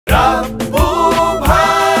রাব্বু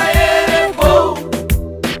ভাইয়ের বউ।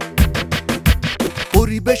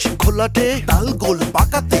 পরিবেশ খোলাটে তাল গোল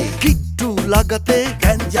পাকাতে কিট্টু লাগাতে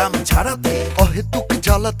গ্যাঞ্জাম ছাড়াতে অহেতুক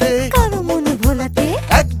জ্বালাতে কারো মন ভোলাতে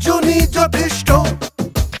একজনই যথেষ্ট।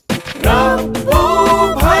 রাব্বু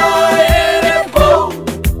ভাইয়ের বউ।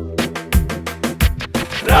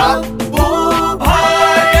 রাব্বু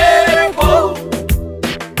ভাইয়ের বউ।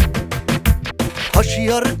 হাসি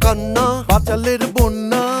আর কান্না বাচালের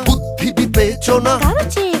বন্যা বুদ্ধি বিবেচনা কারো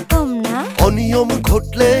চেয়ে কম না অনিয়ম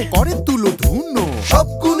ঘটলে করে তুলো ধুনো সব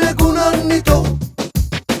গুণে গুণান্বিত।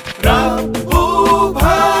 রাব্বু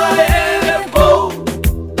ভাইয়ের বউ।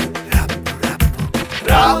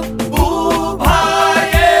 রাব্বু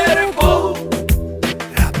ভাইয়ের বউ।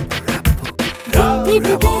 বুদ্ধি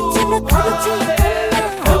বিবেচনা কারো চেয়ে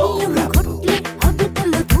কম না অনিয়ম ঘটলে হবে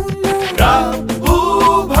তুলো ধুনো রাব্বু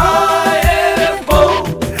ভাইয়ের বউ।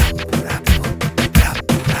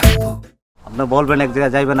 আপনি বলবেন এক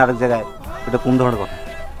জায়গায় যাইবেন আরেক জায়গায়, এটা কোন ধরনের কথা?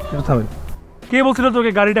 কে বলছিল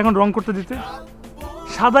তোকে গাড়িটা এখন রং করতে দিতে?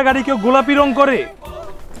 সাদা গাড়ি কেউ গোলাপি রং করে?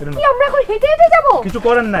 কি আমরা এখন হেঁটে হেঁটে যাব? কিছু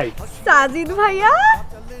করেন নাই। সাজিদ ভাইয়া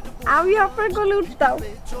আমি আপনার কোলে উঠতাম।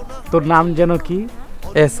 তোর নাম যেন কি?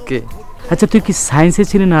 এসকে। আচ্ছা তুই কি সায়েন্সে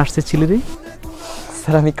ছিলি না আর্টসে ছিলি রে?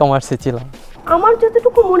 স্যার আমি কমার্সে ছিলাম। আমার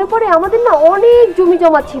যতটুকু মনে পড়ে আমাদের না অনেক জমি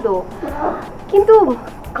জমা ছিল, কিন্তু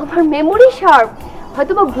আমার মেমোরি শার্প,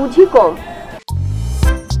 হয়তো বা বুঝি কম।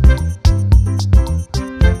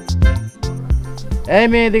 এই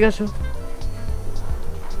মেয়ে এদিকে আসো।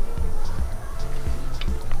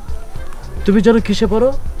 তুমি যেন কিসে পড়ো?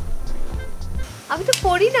 আমি তো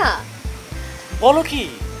পড়ি না। বলো কি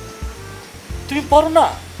তুমি পড়ো না?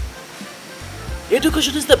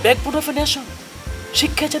 Education is the backbone of a nation.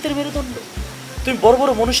 শিক্ষা জাতির মেরুদণ্ড। তুমি বড়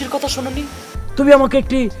বড় মনীষীর কথা শোনোনি? তুমি আমাকে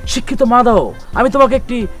একটি শিক্ষিত মা দাও, আমি তোমাকে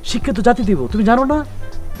একটি শিক্ষিত জাতি দিব, তুমি জানো না?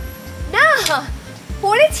 না,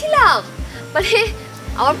 পড়েছিলাম, মানে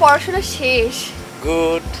আমার পড়াশোনা শেষ।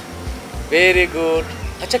 Good, very good.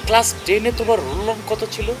 আচ্ছা ক্লাস 10 এ তোমার রোল নম্বর কত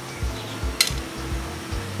ছিল?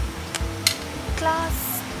 ক্লাস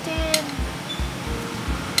 10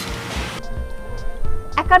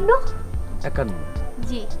 51। 51?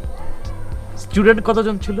 জি। স্টুডেন্ট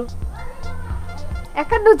কতজন ছিল?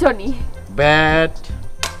 51 জনই। Bad,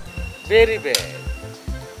 very bad.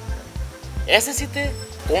 এসএসসি তে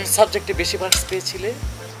কোন সাবজেক্টে বেশি মার্কস পেয়েছিলে?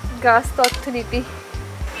 গার্হস্থ্য অর্থনীতি।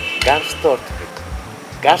 গার্হস্থ্য অর্থনীতি।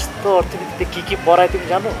 গার্হস্থ্য অর্থনীতিতে কি কি পড়ায় তুমি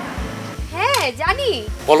জানো? হ্যাঁ জানি।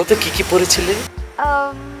 বলো তো কি কি পড়েছিলে?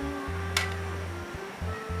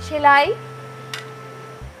 সেলাই,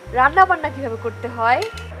 রান্না বান্না কিভাবে করতে হয়,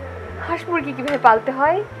 হাঁস মুরগি কিভাবে পালতে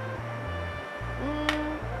হয়,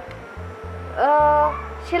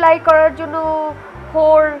 সেলাই করার জন্য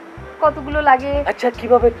হোর কতগুলো লাগে। আচ্ছা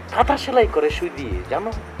কিভাবে কাঁথা সেলাই করে সুই দিয়ে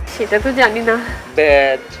জানো? সেটা তো জানি না।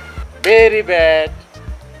 Bad, very bad.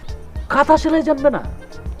 কাঁথা সেলাই জানবে না?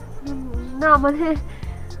 না মানে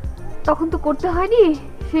তখন তো করতে হয়নি,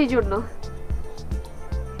 সেই জন্য।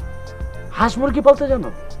 হাঁস মুরগি পালতে জানো?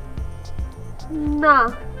 না,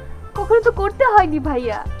 কখনো তো করতে হয়নি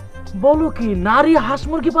ভাইয়া। বলো কি, নারী হাঁস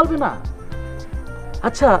মুরগি পালবে না?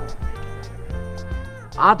 আচ্ছা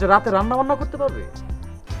আজ রাতে রান্না বান্না করতে পারবে?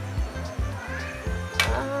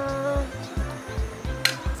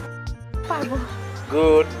 পারবো।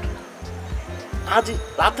 গুড। আজ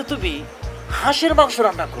রাতে তুমি হাঁসের মাংস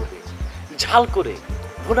রান্না করবে, ঝাল করে,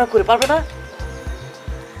 ভুনা করে, পারবে না?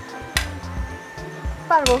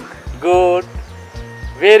 পারবো। Good,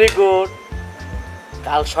 very good.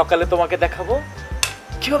 কাল সকালে তোমাকে দেখাবো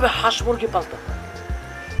কিভাবে হাঁস মুরগি পালতে হয়।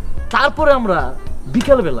 তারপরে আমরা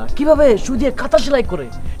বিকেল বেলা কিভাবে সুই দিয়ে কাঁথা সেলাই করে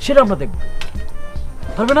সেটা আমরা দেখব,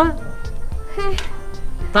 পারবে না?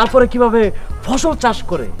 তারপরে কিভাবে ফসল চাষ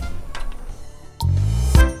করে।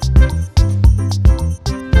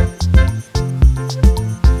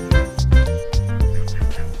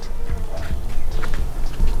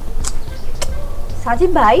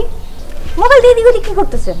 সাজিদ ভাই মোবাইল দিয়ে দিকে কি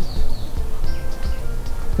করতেছেন?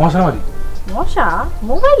 মশা মারি। মশা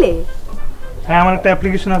মোবাইলে? হ্যাঁ আমার একটা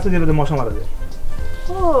অ্যাপ্লিকেশন আছে যেটাতে মশা মারা যায়।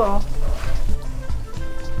 ও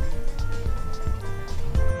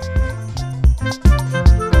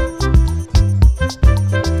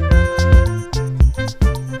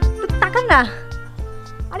তাকান না,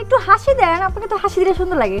 আর একটু হাসি দেন, আপনাকে তো হাসি দিলে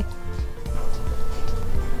সুন্দর লাগে।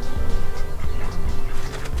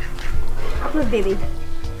 আপলোড দিয়ে দিই।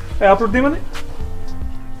 আপলোড দিই মানে?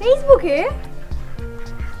 ফেসবুকে।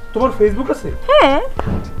 তোমার ফেসবুক আছে? হ্যাঁ,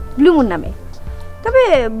 ব্লুমুন নামে। তবে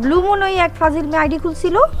ব্লুমুন ওই এক ফাজিল মেয়ে আইডি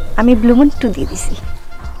খুলছিল, আমি ব্লুমুন 2 দিয়ে দিছি।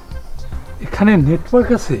 এখানে নেটওয়ার্ক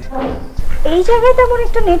আছে? এই জায়গায় তেমন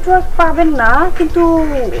একটা নেটওয়ার্ক পাবেন না, কিন্তু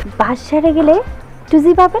বাসারে গেলে 2G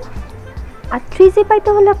পাবেন। আর 3G পাইতে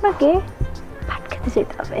হলে আপনাকে ভাত খেতে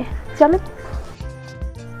যেতে হবে। চলো।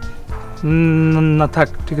 না থাক,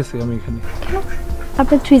 ঠিক আছে আমি এখানে।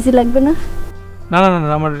 আপনার 3G লাগবে না? না না না,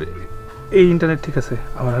 আমার এই ইন্টারনেট ঠিক আছে,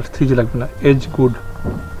 আমার আর 3G লাগবে না, এজ গুড।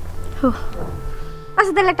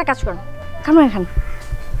 আচ্ছা তাহলে একটা কাজ করুন, খামা খান,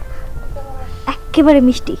 একেবারে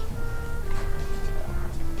মিষ্টি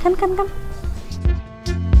খান খান খান।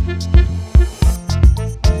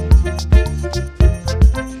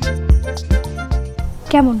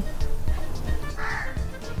 কেমন?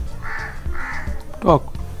 টক।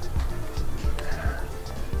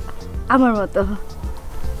 আমার মতো।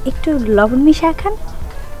 একটু লবণ মিশা খান,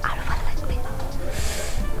 আরো ভালো লাগবে।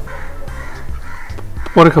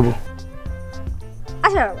 পরে খাবো।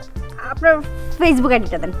 আচ্ছা আপনার ফেসবুক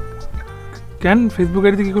আইডিটা দেন। কেন ফেসবুক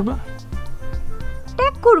আইডিতে কি করবা?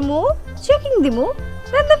 ট্যাগ করমু, চেকিং দিমু।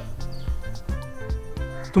 দেন দেন।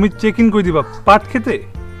 তুমি চেক ইন করে দিবা পাট খেতে?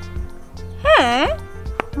 হ্যাঁ,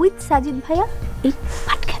 উইথ সাজিদ ভাইয়া এই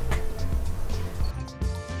পাট খেত।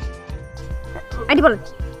 আইডি বলেন।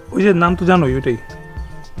 ওই যে নাম তো জানোই, ওইটাই।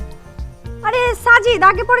 আরে সাজিদ,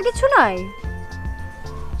 আগে পরে কিছু নাই।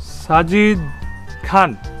 সাজিদ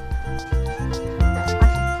খান।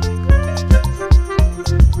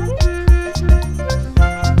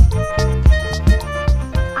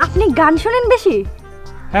 আপনি গান শোনেন বেশি?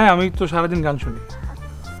 হ্যাঁ, আমি তো সারাদিন গান শুনি।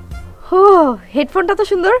 ও, হেডফোনটা তো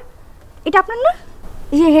সুন্দর। এটা আপনার না?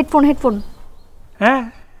 এই যে হেডফোন। হ্যাঁ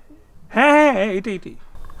হ্যাঁ হ্যাঁ, এটাই এটাই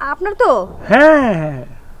আপনার তো? হ্যাঁ।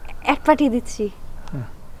 এক পাঠিয়ে দিচ্ছি।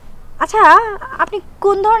 আচ্ছা আপনি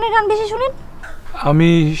কোন ধরনের গান বেশি শুনেন? আমি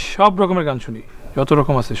সব রকমের গান শুনি, যত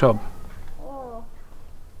রকম আছে সব।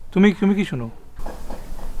 তুমি কি শুনো?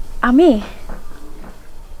 আমি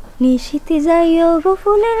নিশিতে যাইও গো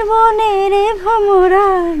ফুলের বনে রে ভ্রমরা,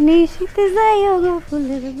 নিশিতে যাইও গো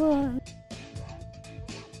ফুলের বন।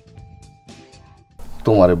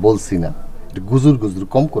 তোমারে বলছি না গুজুর গুজুর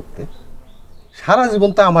কম করতে? সারা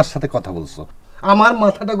জীবন তো আমার সাথে কথা বলছো, আমার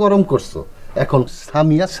মাথাটা গরম করছো, এখন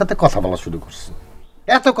সামিয়ার সাথে কথা বলা শুরু করছো।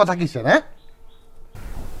 এত কথা কিসের? হ্যাঁ,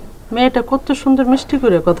 মেয়েটা কত সুন্দর মিষ্টি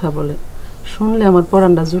করে কথা বলে, শুনলে আমার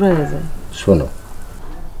পরানটা জুড়াইয়া যায়। শোনো,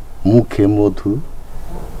 মুখে মধু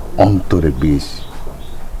অন্তরে বিষ,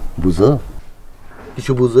 বুঝো?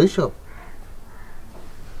 কিছু বুঝো এইসব?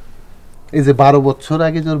 এই যে 12 বছর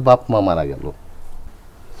আগে তোর বাপ মা মারা গেল,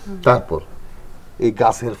 তারপর এই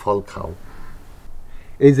গাছের ফল খাও,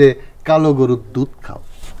 এই যে কালো গরুর দুধ খাও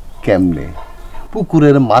কেমনে,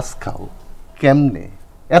 পুকুরের মাছ খাও কেমনে,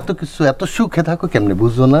 এত কিছু এত সুখে থাকো কেমনে,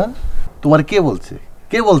 বুঝো না? তোমার কে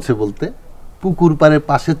বলছে বলতে? পুকুর পাড়ের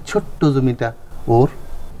পাশের ছোট্ট জমিটা ওর,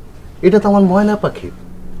 এটা তো আমার ময়না পাখি,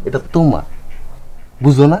 এটা তোমার,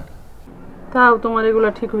 বুঝো না? তাও তোমার এগুলা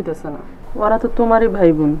ঠিক হইতেছে না, ওরা তো তোমারই ভাই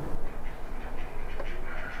বোন,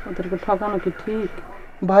 ওদেরকে ঠকানো কি ঠিক?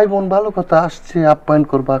 ভাই বোন ভালো কথা, আসছে আপ্যায়ন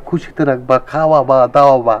করবা, খুশিতে রাখবা, খাওয়াবা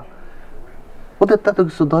দাওয়াবা, ওদের তা তো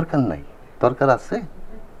কিছু দরকার নাই। দরকার আছে?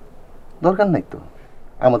 দরকার নাই তো।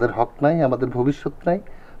 আমাদের হক নাই, আমাদের ভবিষ্যৎ নাই,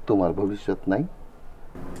 তোমার ভবিষ্যৎ নাই।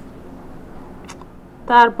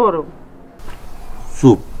 তারপরও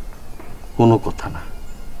চুপ, কোনো কথা না।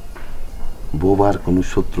 বোবার কোনো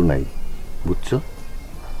শত্রু নাই, বুঝছো?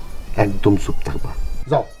 একদম চুপ থাকবা,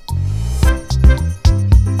 যাও।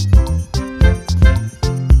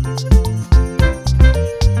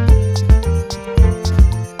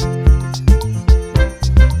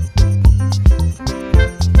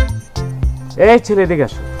 এই ছেলে এদিকে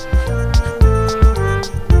আসো।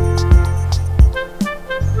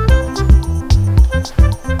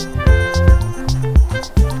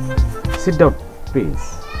 Sit down please.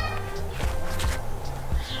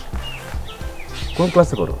 কোন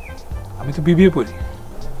ক্লাসে পড়ো? আমি তো বিবিএ পড়ি।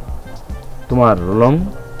 তোমার রোল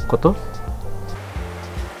কত?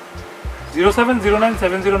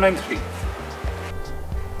 07097093।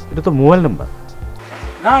 এটা তো মোবাইল নাম্বার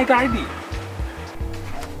না, এটা আইডি।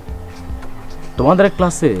 তোমাদের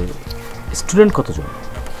ক্লাসে স্টুডেন্ট কতজন?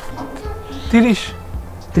 30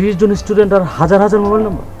 জন স্টুডেন্ট আর হাজার হাজার মোবাইল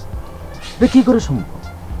নাম্বার, এটা কি করে সম্ভব?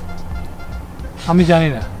 আমি জানি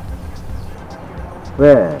না।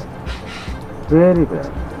 Very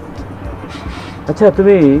bad. আচ্ছা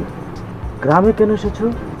তুমি গ্রামে কেন এসেছো?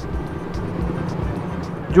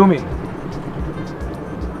 জমি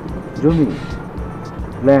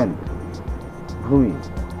ল্যান্ড, ভূমি।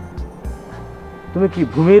 তুমি কি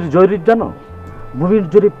ভূমির জরিপ জানো? ভূমির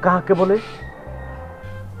জরিপ কাকে বলে?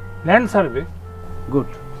 Land survey. গুড।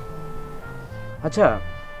 আচ্ছা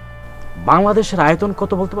বাংলাদেশের আয়তন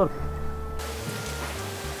কত বলতে পারবে?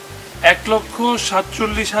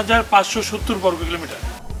 1,47,570 বর্গ কিলোমিটার।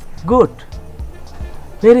 Good,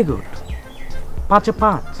 very good, 5-এ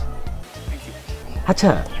 5।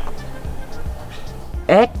 আচ্ছা,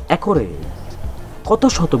 1 একরে কত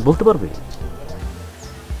শতক বলতে পারবে?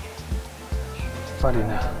 পারি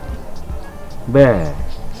না।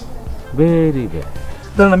 Very bad.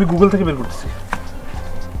 দাঁড়ান, আমি গুগল থেকে বের করতেছি।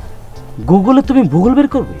 গুগলে তুমি ভূগোল বের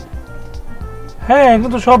করবে? হ্যাঁ,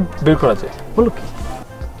 কিন্তু সব বের করা যায়। বলো কি?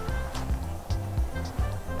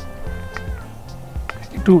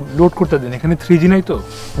 একটু লোড করতে দিন, এখানে 3G নাই তো।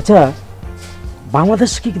 আচ্ছা,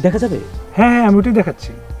 বাংলাদেশ কি দেখা যাবে? হ্যাঁ, আমি ওটাই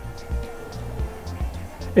দেখাচ্ছি।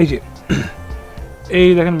 এই যে এই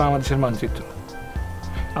দেখেন বাংলাদেশের মানচিত্র।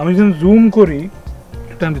 আমি যখন জুম করি,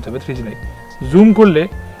 টাইম দিতে হবে, 3G নাই, জুম করলে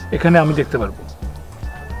এখানে আমি দেখতে পারবো।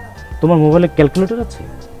 তোমার মোবাইলে ক্যালকুলেটর আছে?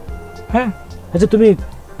 হ্যাঁ। আচ্ছা, তুমি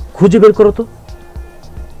খুঁজে বের করো তো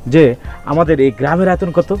যে আমাদের এই গ্রামের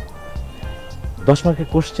আয়তন কত। 10 মার্কের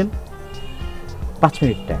question, 5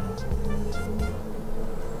 minute time.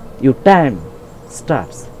 Your time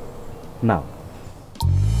starts now.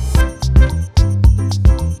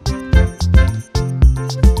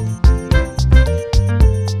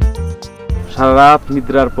 সারা রাত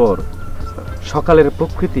নিদ্রার পর সকালের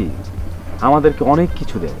প্রকৃতি আমাদেরকে অনেক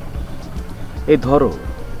কিছু দেয়। এই ধরো,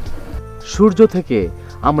 সূর্য থেকে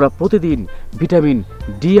আমরা প্রতিদিন ভিটামিন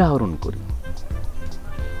ডি আহরণ করি।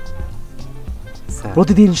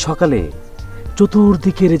 প্রতিদিন সকালে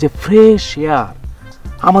চতুর্দিকের যে ফ্রেশ এয়ার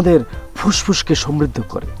আমাদের ফুসফুসকে সমৃদ্ধ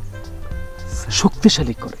করে,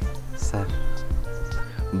 শক্তিশালী করে। স্যার,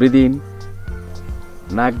 ব্রিথ ইন,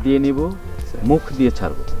 নাক দিয়ে নিব, মুখ দিয়ে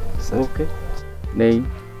ছাড়বো। ওকে, নেই,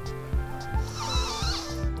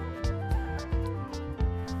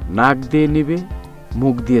 নাক দিয়ে নিবে,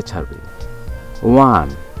 মুখ দিয়ে ছাড়বে। 1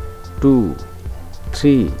 2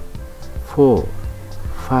 3 4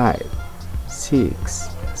 5 6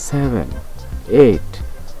 7 8।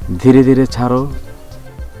 ধীরে ধীরে ছাড়ো।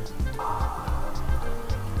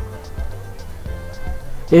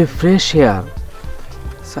 এই ফ্রেশ এয়ার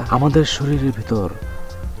আমাদের শরীরের ভিতর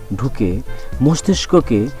ঢুকে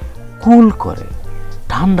মস্তিষ্ককে কুল করে,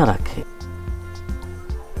 ঠান্ডা রাখে।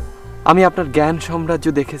 আমি আপনার জ্ঞান সাম্রাজ্য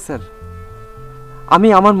দেখে স্যার আমি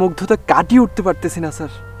আমার মুগ্ধতা কাটিয়ে উঠতে পারতেছি না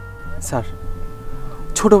স্যার। স্যার,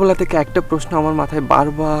 ছোটবেলা থেকে একটা প্রশ্ন আমার মাথায়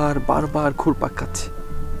বারবার বারবার ঘুরপাক খাচ্ছে।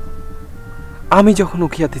 আমি যখন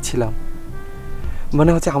উখিয়াতে ছিলাম,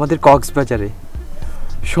 মনে হচ্ছে আমাদের কক্সবাজারে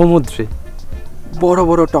সমুদ্রে বড়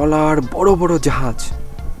বড় ট্রলার, বড় বড় জাহাজ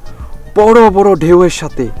বড় বড় ঢেউয়ের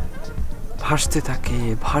সাথে ভাসতে থাকে,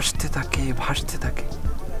 ভাসতে থাকে, ভাসতে থাকে।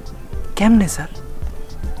 কেমনে স্যার?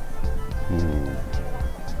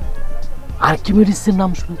 আর্কিমিডিসের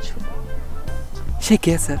নাম শুনেছো? সে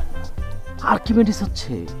কে স্যার? আর্কিমিডিস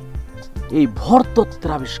হচ্ছে এই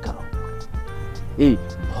ভরতত্ত্বের আবিষ্কারক। এই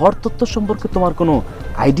ভরতত্ত্ব সম্পর্কে তোমার কোনো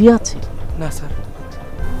আইডিয়া আছে? না স্যার।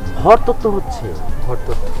 ভরতত্ত্ব হচ্ছে,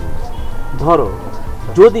 ধরো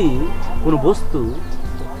যদি কোনো বস্তু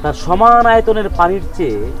তার সমান আয়তনের পানির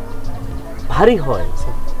চেয়ে ভারী হয়,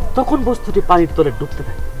 তখন বস্তুটি পানির তলে ডুবতে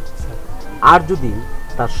থাকে। আর যদি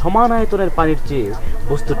তার সমান আয়তনের পানির চেয়ে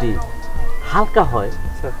বস্তুটি হালকা হয়,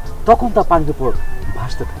 তখন তা পানির উপর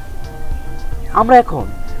ভাসতে থাকে। আমরা এখন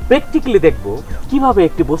প্র্যাকটিক্যালি দেখব কিভাবে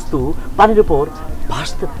একটি বস্তু পানির উপর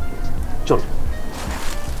ভাসতে থাকে। চলো।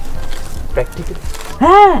 প্র্যাকটিক্যালি?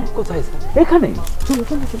 হ্যাঁ। কোথায় স্যার? এখানে। চলো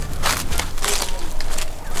চলো চলো।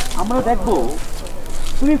 আমরা দেখব,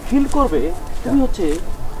 তুমি ফিল করবে তুমি হচ্ছে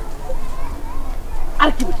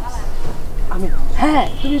আর্কিমিডিস। আমি? হ্যাঁ,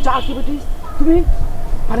 তুমি হচ্ছে আর্কিমিডিস। তুমি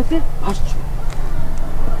পানিতে ভাসছো।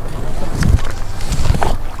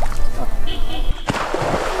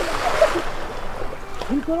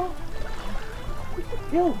 ফিল করো,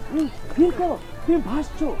 ফিল করো, তুমি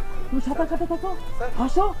ভাসছো। তুমি সাঁতার কাটে থাকো,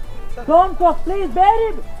 হাসো। ডোন্ট টক প্লিজ, বেরি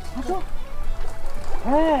হাসো।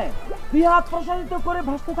 হ্যাঁ, দুই হাত প্রসারিত করে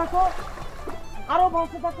ভাসতে থাকো, আরো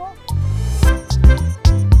ভাসতে থাকো।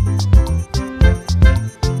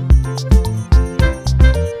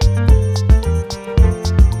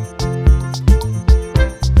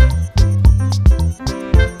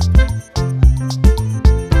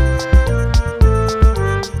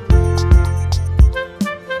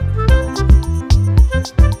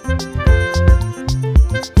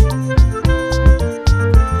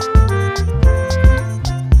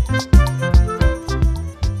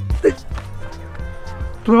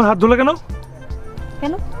 তুমি হাত ধুলে কেন?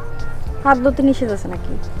 কেন হাত ধুতে নিষেধ আছে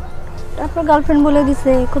নাকি? আপনার গার্লফ্রেন্ড বলে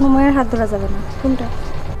দিছে কোনো মেয়ের হাত ধরা যাবে না। কোনটা?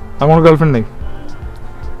 আমার গার্লফ্রেন্ড নেই।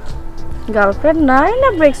 গার্লফ্রেন্ড নাই না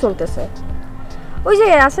ব্রেক চলতেছে? ওই যে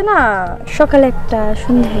আছে না, সকালে একটা,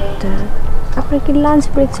 সন্ধ্যায় একটা, আপনার কি লাঞ্চ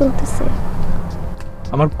ব্রেক চলতেছে?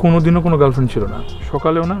 আমার কোনোদিনও কোনো গার্লফ্রেন্ড ছিল না,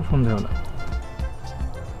 সকালেও না সন্ধ্যাও না।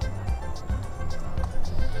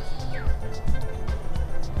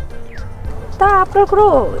 তা আপনার কোনো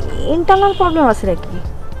ইন্টারনাল প্রবলেম আছে নাকি?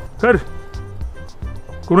 স্যার,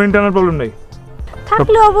 কোনো ইন্টারনাল প্রবলেম নেই।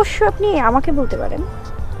 থাকলে অবশ্যই আপনি আমাকে বলতে পারেন,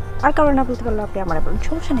 আর কারো না বলতে পারলে আপনি আমার বলুন,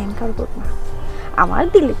 সমস্যা নেই, আমি কারো বলবো না। আমার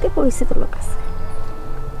দিল্লিতে পরিচিত লোক আছে।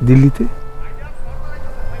 দিল্লিতে?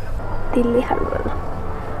 দিল্লি হারবাল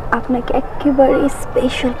আপনাকে একেবারে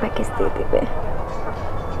স্পেশাল প্যাকেজ দিয়ে দেবে।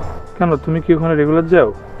 কেন, তুমি কি ওখানে রেগুলার যাও?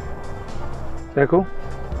 দেখো,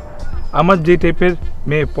 আমার যে টাইপের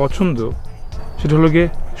মেয়ে পছন্দ সেটা হলো গিয়ে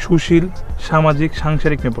সুশীল, সামাজিক,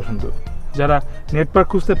 সাংসারিক মেয়ে পছন্দ। যারা নেটওয়ার্ক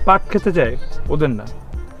খুঁজতে পাট খেতে যায় ওদের না,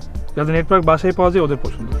 যাদের নেটওয়ার্ক বাসায় পাওয়া যায় ওদের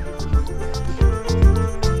পছন্দ।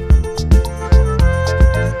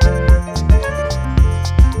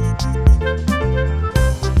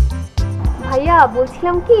 ভাইয়া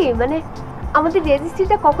বলছিলাম কি, মানে আমাদের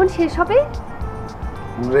রেজিস্ট্রিটা কখন শেষ হবে?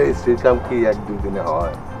 রেজিস্ট্রির কাম কি 1-2 দিনে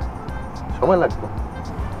হয়? সময় লাগবে,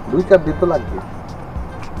 2-4 দিন তো লাগবে।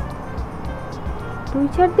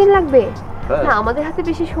 2-4 দিন লাগবে? না, আমাদের হাতে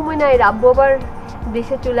বেশি সময় নাই। রাব্বু আবার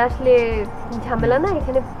দেশে চলে আসলে ঝামেলা না,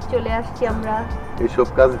 এখানে চলে আসছি আমরা। এইসব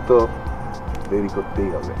কাজ তো দেরি করতেই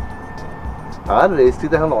হবে। আর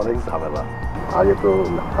রেজিস্ট্রিতে এখন অনেক ঝামেলা। আগে তো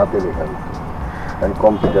হাতে লেখা দিত, এখন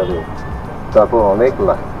কম্পিউটারে, তারপর অনেক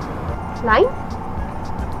লাইন। লাইন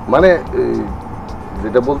মানে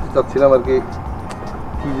যেটা বলতে চাচ্ছিলাম আর কি,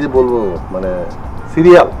 কি যে বলবো, মানে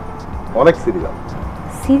সিরিয়াল, অনেক সিরিয়াল।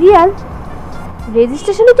 সিরিয়াল?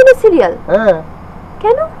 রেজিস্ট্রেশনের জন্য সিরিয়াল? হ্যাঁ।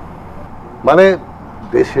 কেন? মানে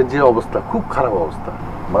দেশের যে অবস্থা, খুব খারাপ অবস্থা,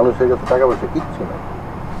 মানুষের কাছে টাকা পয়সা কিচ্ছু নাই।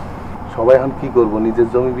 সবাই এখন কি করবো, নিজের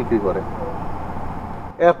জমি বিক্রি করে।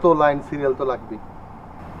 এত লাইন সিরিয়াল তো লাগবে।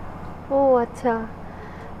 ও আচ্ছা,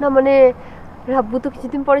 না মানে রাব্বু তো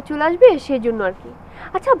কিছুদিন পরে চলে আসবে, সেই জন্য আর কি।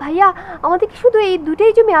 আচ্ছা ভাইয়া, আমাদের কি শুধু এই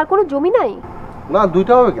দুটাই জমি, আর কোনো জমি নাই? না,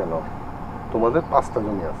 2টা হবে কেন, তোমাদের 5টা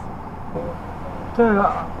জমি আছে।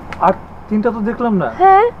 আর 3টা তো দেখলাম না।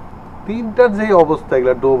 হ্যাঁ, 3টার যে অবস্থা,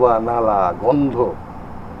 এগুলা ডোবা, নালা, গন্ধ,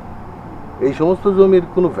 এই সমস্ত জমির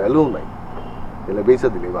কোনো ভ্যালু নাই, এগুলা বেচা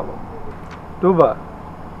দিলেই ভালো। ডোবা?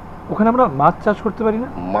 ওখানে আমরা মাছ চাষ করতে পারি না?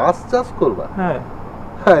 মাছ চাষ করবা? হ্যাঁ।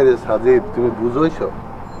 হ্যাঁ রে সাজিদ, তুমি বুঝোইছো?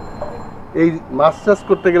 এই মাছ চাষ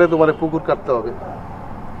করতে গেলে তোমার পুকুর কাটতে হবে,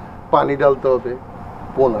 পানি ঢালতে হবে,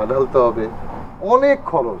 পোনা ঢালতে হবে, অনেক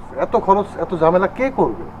খরচ। এত খরচ, এত ঝামেলা কে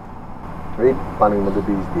করবে? এই পানির মধ্যে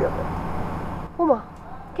বীজ দিয়া দেয়। ওমা,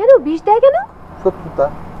 কেন বিষ দেয় কেন? শত্রুতা,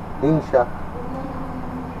 হিংসা,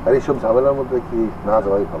 আর এইসব ঝামেলার মধ্যে কি না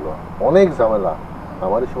যাওয়াই ভালো। অনেক ঝামেলা,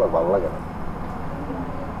 আমার এসব আর ভালো লাগে না।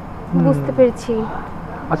 বুঝতে পেরেছি।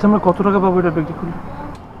 আচ্ছা, আমরা কত টাকা পাবো এটা বিক্রি করলে?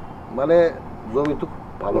 মানে জমি তো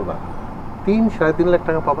ভালো না, 3-3.5 লাখ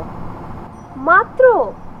টাকা পাবা মাত্র।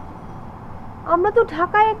 আমরা তো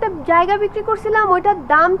ঢাকায় একটা জায়গা বিক্রি করছিলাম, ওইটার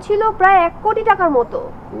দাম ছিল প্রায় 1 কোটি টাকার মতো।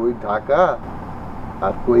 ওই ঢাকা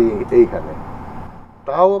আর কই এইখানে,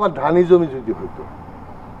 তাও আবার ধানি জমি যদি হইতো,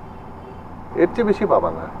 এর চেয়ে বেশি পাবা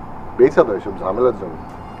না। বেচা দাও এসব ঝামেলার জমি,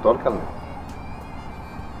 দরকার নেই।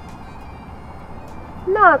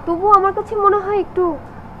 না, তবু আমার কাছে মনে হয় একটু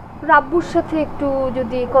রাব্বুর সাথে একটু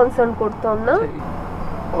যদি কনসার্ন করতাম না।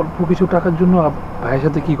 অল্প কিছু টাকার জন্য ভাইয়ের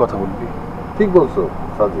সাথে কি কথা বলবি? ঠিক বলছো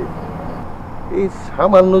সাজি, এই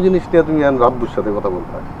সামান্য জিনিস নিয়ে তুমি রাব্বুর সাথে কথা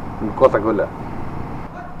বলবা, কথা কইলা।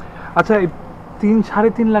 আচ্ছা, এই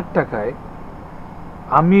 3-3.5 লাখ টাকায়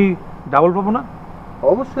আমি ডাবল পাবো না?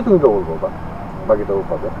 অবশ্যই তুমি ডবল পাবা, বাকিটাও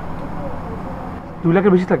পাবে। 2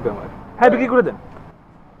 লাখের বেশি থাকবে আমার। হ্যাঁ, বিক্রি করে দেন।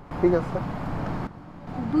 ঠিক আছে।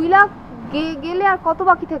 2 লাখ গেলে আর কত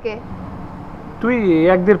বাকি থাকে? তুই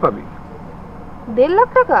 1.5 পাবি। 1.5 লাখ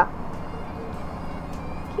টাকা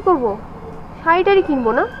কি করব? শাড়িটারি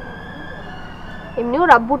কিনবো না? এমনিও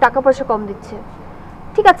রাব্বু টাকা পয়সা কম দিচ্ছে।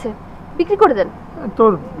 ঠিক আছে, বিক্রি করে দেন।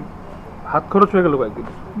 তোর হাত খরচ হয়ে গেল কয়েকদিন।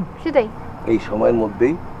 সেটাই। এই সময়ের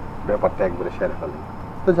মধ্যেই ব্যাপারটা একবারে সেরে ফেলে,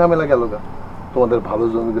 তো ঝামেলা গেল গা, তোমাদের ভালো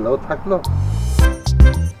জমিগুলোও থাকলো।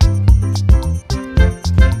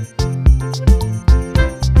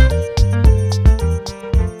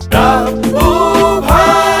 রাব্বু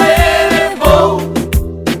ভাইয়ের বউ,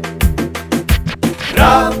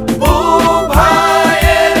 রাব্বু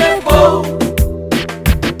ভাইয়ের বউ।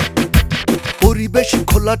 পরিবেশ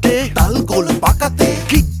খোলাটে, তাল গোল পাকাতে,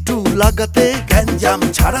 কিট্টু লাগাতে, গ্যাঞ্জাম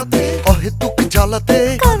ছাড়াতে, অহেতুক জ্বালাতে,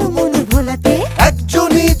 কারো মন ভোলাতে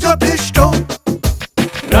একজনই যথেষ্ট।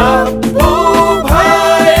 রাব্বু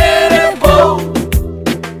ভাইয়ের বউ,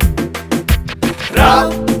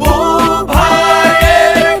 রাব্বু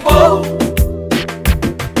ভাইয়ের বউ।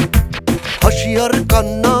 হাসি আর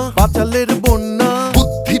কান্না